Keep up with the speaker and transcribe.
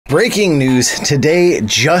Breaking news today,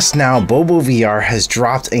 just now, BoboVR has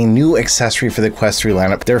dropped a new accessory for the Quest 3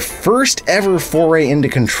 lineup. Their first ever foray into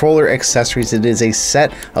controller accessories. It is a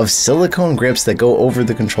set of silicone grips that go over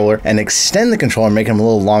the controller and extend the controller, making them a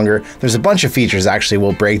little longer. There's a bunch of features actually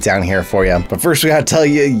we'll break down here for you. But first we gotta tell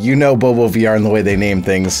you, you know BoboVR and the way they name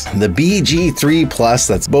things. The BG3 Plus,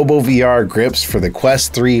 that's BoboVR grips for the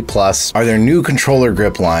Quest 3 Plus, are their new controller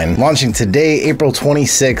grip line. Launching today, April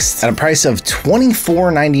 26th, at a price of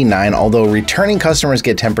 $24.99. Although returning customers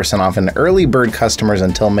get 10% off and early bird customers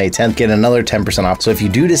until May 10th get another 10% off. So if you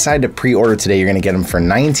do decide to pre-order today, you're going to get them for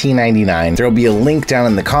 $19.99. There will be a link down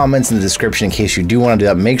in the comments in the description in case you do want to do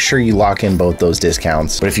that. Make sure you lock in both those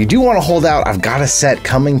discounts. But if you do want to hold out, I've got a set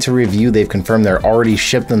coming to review. They've confirmed they're already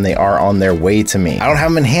shipped and they are on their way to me. I don't have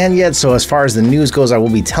them in hand yet, so as far as the news goes, I will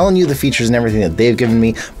be telling you the features and everything that they've given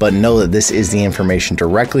me, but know that this is the information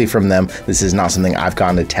directly from them. This is not something I've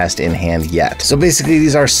gotten to test in hand yet. So basically,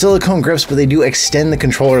 these are silicone grips, but they do extend the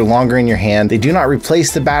controller longer in your hand. They do not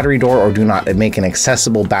replace the battery door or do not make an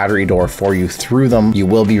accessible battery door for you through them. You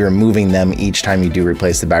will be removing them each time you do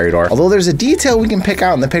replace the battery door. Although there's a detail we can pick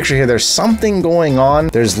out in the picture here, there's something going on.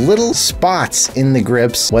 There's little spots in the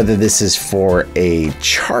grips, whether this is for a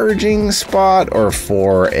charging spot or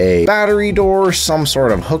for a battery door, some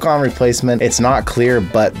sort of hook-on replacement. It's not clear,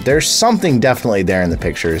 but there's something definitely there in the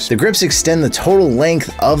pictures. The grips extend the total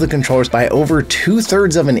length of the controllers by over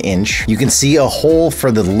 2/3 of an inch. You can see a hole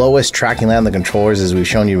for the lowest tracking light on the controllers, as we've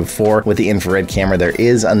shown you before with the infrared camera. There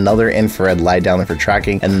is another infrared light down there for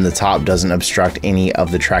tracking, and then the top doesn't obstruct any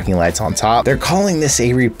of the tracking lights on top. They're calling this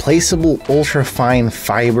a replaceable ultra-fine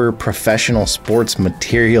fiber professional sports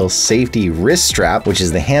material safety wrist strap, which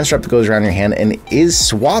is the hand strap that goes around your hand and is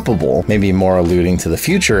swappable, maybe more alluding to the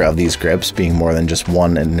future of these grips being more than just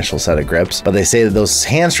one initial set of grips. But they say that those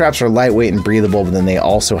hand straps are lightweight and breathable, but then they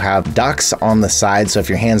also have ducts on the side, so if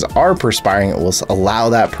your hands are perspiring, it will allow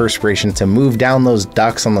that perspiration to move down those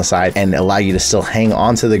ducts on the side and allow you to still hang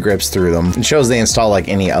onto the grips through them. It shows they install like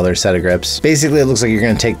any other set of grips. Basically, it looks like you're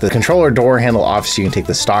going to take the controller door handle off so you can take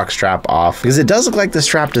the stock strap off, because it does look like the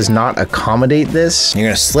strap does not accommodate this. You're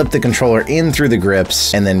going to slip the controller in through the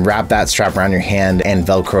grips and then wrap that strap around your hand and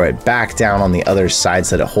Velcro it back down on the other side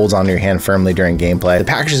so that it holds onto your hand firmly during gameplay. The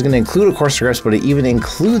package is going to include, of course, the grips, but it even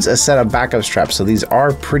includes a set of backup straps, so these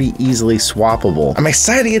are pretty easily swappable. I'm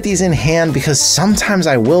excited to get these in hand because sometimes,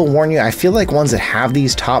 I will warn you, I feel like ones that have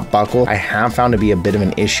these top buckle, I have found to be a bit of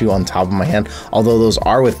an issue on top of my hand, although those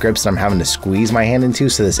are with grips that I'm having to squeeze my hand into,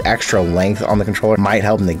 so this extra length on the controller might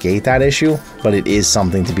help negate that issue, but it is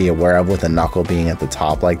something to be aware of with the knuckle being at the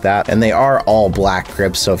top like that. And they are all black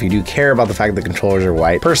grips, so if you do care about the fact that the controllers are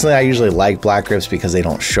white, personally I usually like black grips because they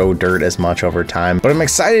don't show dirt as much over time. But I'm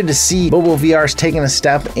excited to see BoboVR's taking a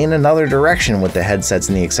step in another direction with the headsets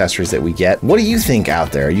and the accessories that we get. What do you think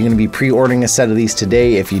out there? Are you going to be pre-ordering a set of these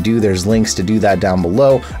today? If you do, there's links to do that down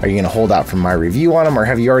below. Are you going to hold out for my review on them, or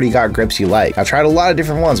have you already got grips you like? I've tried a lot of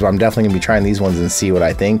different ones, but I'm definitely going to be trying these ones and see what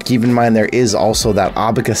I think. Keep in mind, there is also that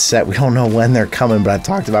Apica set. We don't know when they're coming, but I've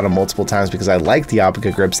talked about them multiple times because I like the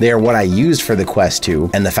Apica grips. They are what I used for the Quest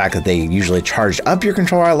 2, and the fact that they usually charged up your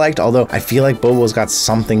controller I liked, although I feel like Bobo's got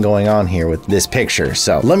something going on here with this picture.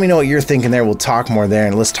 So let me know what you're thinking there. We'll talk more there,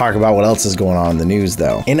 and let's talk about what else is going on in the news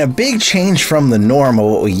though. In a big change from the norm of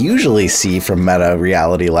what we usually see from Meta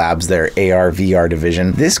Reality Labs, their AR/VR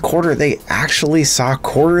division, this quarter they actually saw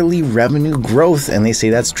quarterly revenue growth, and they say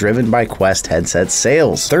that's driven by Quest headset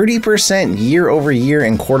sales. 30% year over year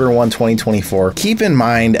in Q1 2024. Keep in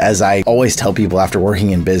mind, as I always tell people after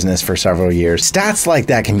working in business for several years, stats like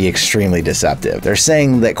that can be extremely deceptive. They're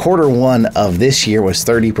saying that Q1 of this year was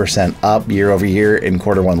 30% up year over year in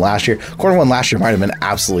Q1 last year. Q1 last year might have been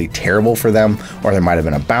absolutely terrible for them, or there might have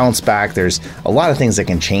been a bounce back. There's a lot of things that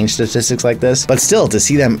can change statistics like this, but still, to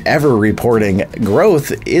see them ever reporting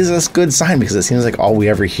growth is a good sign, because it seems like all we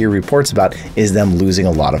ever hear reports about is them losing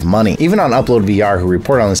a lot of money. Even on Upload VR, who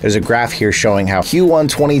report on this, there's a graph here showing how Q1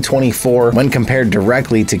 2024, when compared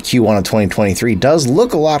directly to Q1 of 2023, does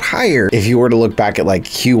look a lot higher. If you were to look back at like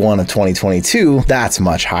Q1 of 2022, that's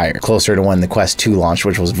much higher, closer to when the Quest 2 launched,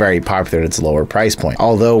 which was very popular at its lower price point.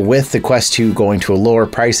 Although with the Quest 2 going to a lower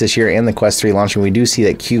price this year and the Quest 3 launching, we do see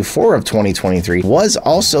that Q4 of 2023 was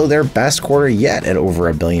also their best quarter yet at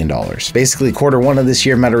over $1 billion. Basically, Q1 of this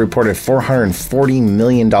year, Meta reported $440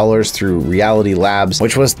 million through Reality Labs,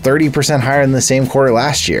 which was 30% higher than the same quarter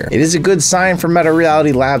last year. It is a good sign for Meta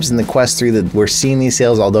Reality Labs and the Quest 3 that we're seeing these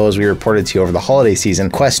sales, although as we reported to you over the holiday season,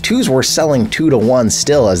 Quest 2s were selling 2-to-1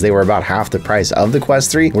 still, as they were about half the price of the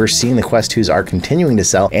Quest 3. We're seeing the Quest 2s are continuing to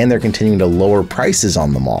sell, and they're continuing to lower prices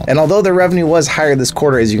on them all. And although their revenue was higher this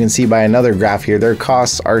quarter, as you can see by another graph here, their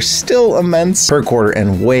costs are still immense cents per quarter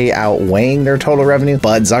and way outweighing their total revenue.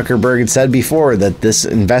 But Zuckerberg had said before that this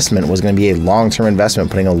investment was going to be a long-term investment,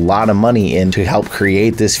 putting a lot of money in to help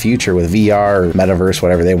create this future with VR or metaverse,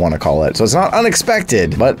 whatever they want to call it. So it's not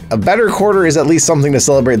unexpected, but a better quarter is at least something to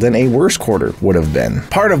celebrate than a worse quarter would have been.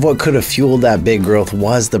 Part of what could have fueled that big growth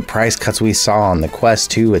was the price cuts we saw on the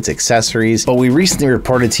Quest 2, its accessories, but we recently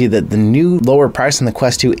reported to you that the new lower price on the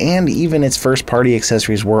Quest 2 and even its first-party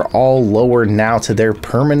accessories were all lower now to their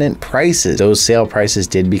permanent prices. Those sale prices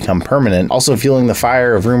did become permanent, also fueling the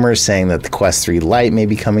fire of rumors saying that the Quest 3 Lite may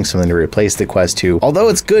be coming, something to replace the Quest 2. Although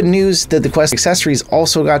it's good news that the Quest accessories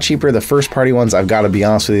also got cheaper, the first-party ones, I've got to be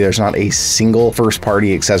honest with you, there's not a single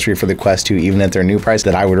first-party accessory for the Quest 2, even at their new price,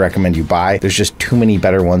 that I would recommend you buy. There's just too many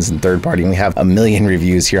better ones than third-party, and we have a million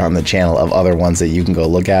reviews here on the channel of other ones that you can go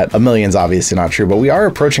look at. A million's obviously not true, but we are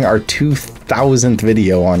approaching our 2,000th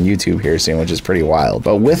video on YouTube here soon, which is pretty wild.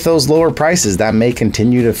 But with those lower prices, that may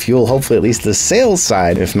continue to fuel, hopefully, at least the sales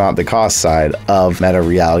side, if not the cost side, of Meta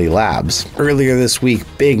Reality Labs. Earlier this week,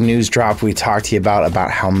 big news dropped. We talked to you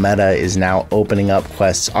about how Meta is now opening up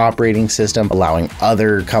Quest's operating system, allowing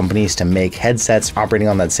other companies to make headsets operating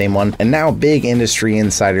on that same one. And now big industry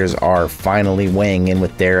insiders are finally weighing in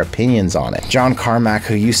with their opinions on it. John Carmack,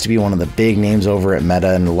 who used to be one of the big names over at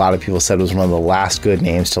Meta, and a lot of people said was one of the last good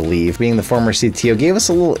names to leave, being the former CTO, gave us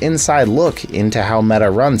a little inside look into how Meta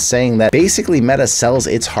runs, saying that basically Meta sells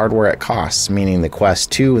its hardware at costs, meaning the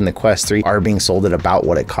Quest 2 and the Quest 3 are being sold at about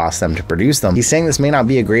what it costs them to produce them. He's saying this may not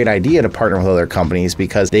be a great idea to partner with other companies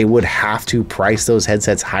because they would have to price those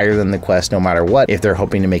headsets higher than the Quest no matter what if they're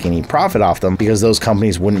hoping to make any profit off them, because those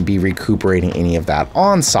companies wouldn't be recuperating any of that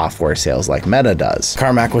on software sales like Meta does.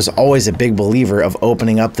 Carmack was always a big believer of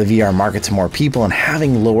opening up the VR market to more people and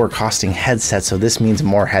having lower costing headsets, so this means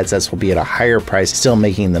more headsets will be at a higher price, still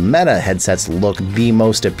making the Meta headsets look the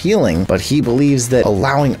most appealing. But he believes that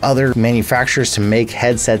allowing other manufacturers to make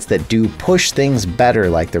headsets that do push things better,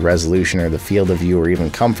 like the resolution or the field of view or even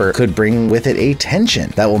comfort, could bring with it a tension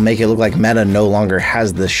that will make it look like Meta no longer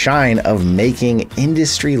has the shine of making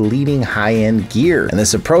industry-leading high-end gear. And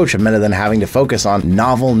this approach of Meta then having to focus on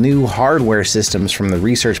novel new hardware systems from the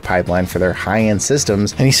research pipeline for their high-end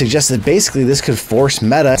systems, and he suggests that basically this could force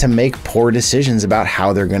Meta to make poor decisions about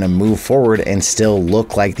how they're going to move forward and still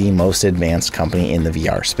look like the most advanced company in the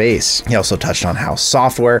VR space. He also touched on how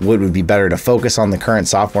software would be better to focus on the current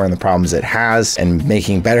software and the problems it has and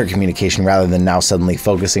making better communication rather than now suddenly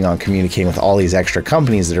focusing on communicating with all these extra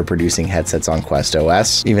companies that are producing headsets on Quest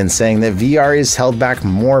OS, even saying that VR is held back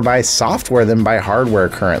more by software than by hardware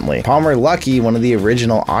currently. Palmer Luckey, one of the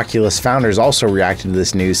original Oculus founders, also reacted to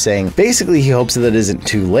this news, saying basically he hopes that it isn't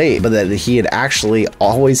too late, but that he had actually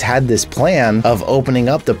always had this plan of opening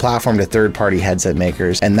up the platform to third-party headset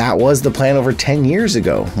makers, and that was the plan over 10 years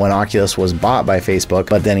ago when Oculus was bought by Facebook,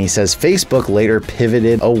 but then he says Facebook later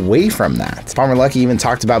pivoted away from that. Palmer Luckey even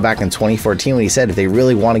talked about back in 2014 when he said if they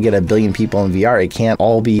really want to get 1 billion people in VR, it can't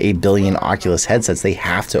all be 1 billion Oculus headsets, they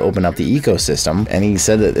have to open up the ecosystem. And he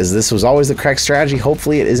said that as this was always the correct strategy,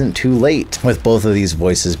 hopefully it isn't too late, with both of these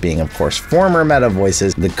voices being of course former Meta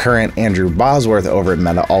voices. The current Andrew Bosworth over at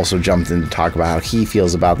Meta also jumped in to talk about how he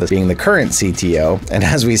feels about this, being the current CTO. And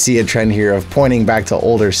as we see a trend here of pointing back to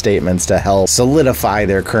older statements to help solidify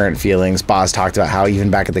their current feelings, Boz talked about how even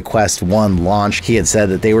back at the Quest 1 launch, he had said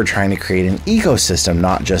that they were trying to create an ecosystem,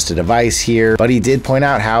 not just a device here, but he did point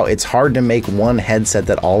out how it's hard to make one headset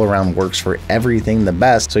that all around works for everything the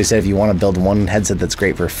best. So he said if you want to build one headset that's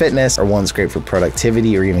great for fitness or one that's great for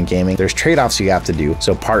productivity or even gaming, there's trade-offs you have to do.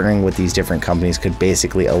 So partnering with these different companies could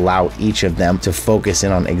basically allow each of them to focus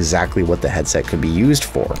in on exactly what the headset could be used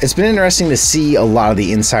for. It's been interesting to see a lot of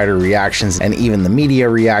the insider reactions and even the media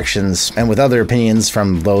reactions, and with other opinions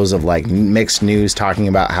from those of like mixed news talking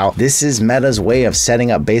about how this is Meta's way of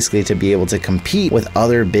setting up basically to be able to compete with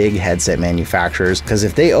other big headset manufacturers, because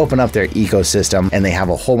if they open up their ecosystem and they have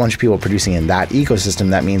a whole bunch of people producing in that ecosystem,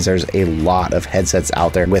 that means there's a lot of headsets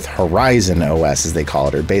out there with Horizon OS, as they call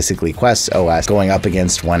it, or basically Quest OS, going up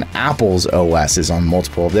against when Apple's OS is on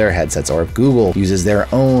multiple of their headsets, or if Google uses their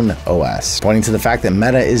own OS, pointing to the fact that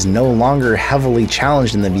Meta is no longer heavily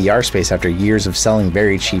challenged in the VR space after years of selling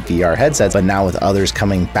very cheap VR headsets, but now with others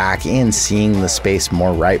coming back in, seeing the space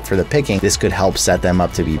more ripe for the picking, this could help set them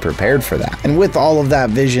up to be prepared for that. And with all of that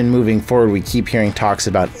vision moving forward, we keep hearing talks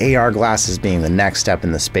about AR glasses being the next step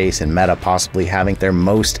in the space and Meta possibly having their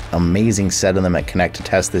most amazing set of them at Connect to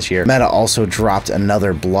Test this year. Meta also dropped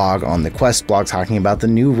another blog on the Quest blog talking about the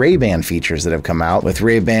new Ray-Ban features that have come out, with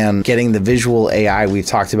Ray-Ban getting the visual AI we've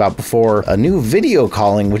talked about before, a new video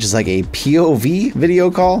calling, which is like a POV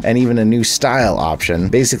video call, and even a new style option.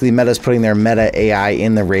 Basically, Meta's putting their Meta AI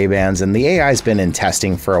in the Ray-Bans, and the AI's been in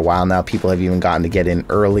testing for for a while now. People have even gotten to get in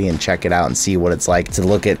early and check it out and see what it's like to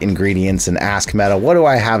look at ingredients and ask Meta, what do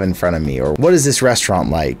I have in front of me? Or what is this restaurant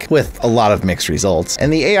like? With a lot of mixed results.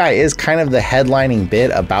 And the AI is kind of the headlining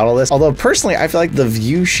bit about all this. Although personally, I feel like the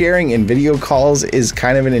view sharing in video calls is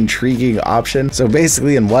kind of an intriguing option. So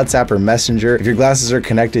basically in WhatsApp or Messenger, if your glasses are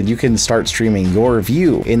connected, you can start streaming your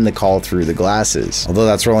view in the call through the glasses. Although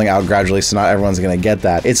that's rolling out gradually, so not everyone's gonna get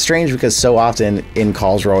that. It's strange because so often in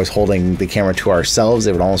calls, we're always holding the camera to ourselves.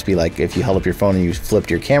 It would almost be like if you held up your phone and you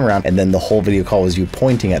flipped your camera around, and then the whole video call was you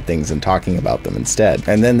pointing at things and talking about them instead.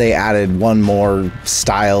 And then they added one more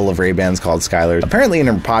style of Ray-Bans called Skylers. Apparently in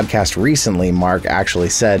a podcast recently, Mark actually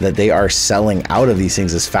said that they are selling out of these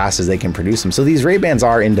things as fast as they can produce them. So these Ray-Bans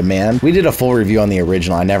are in demand. We did a full review on the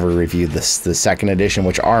original. I never reviewed the second edition,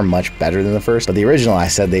 which are much better than the first. But the original, I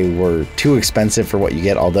said they were too expensive for what you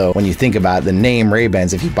get. Although when you think about the name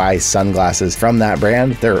Ray-Bans, if you buy sunglasses from that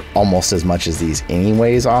brand, they're almost as much as these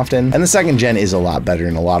anyways often. And the second gen is a lot better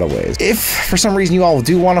in a lot of ways. If for some reason you all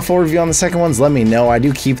do want a full review on the second ones, let me know. I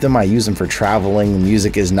do keep them. I use them for traveling. The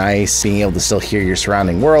music is nice. Being able to still hear your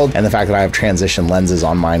surrounding world. And the fact that I have transition lenses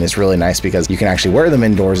on mine is really nice because you can actually wear them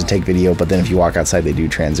indoors and take video, but then if you walk outside, they do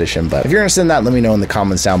transition. But if you're interested in that, let me know in the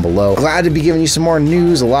comments down below. Glad to be giving you some more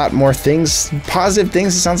news, a lot more things, positive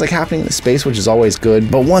things it sounds like happening in the space, which is always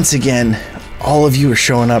good. But once again, all of you are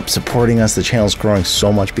showing up, supporting us. The channel's growing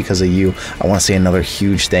so much because of you. I want to say another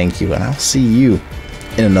huge thank you, and I'll see you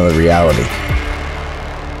in another reality.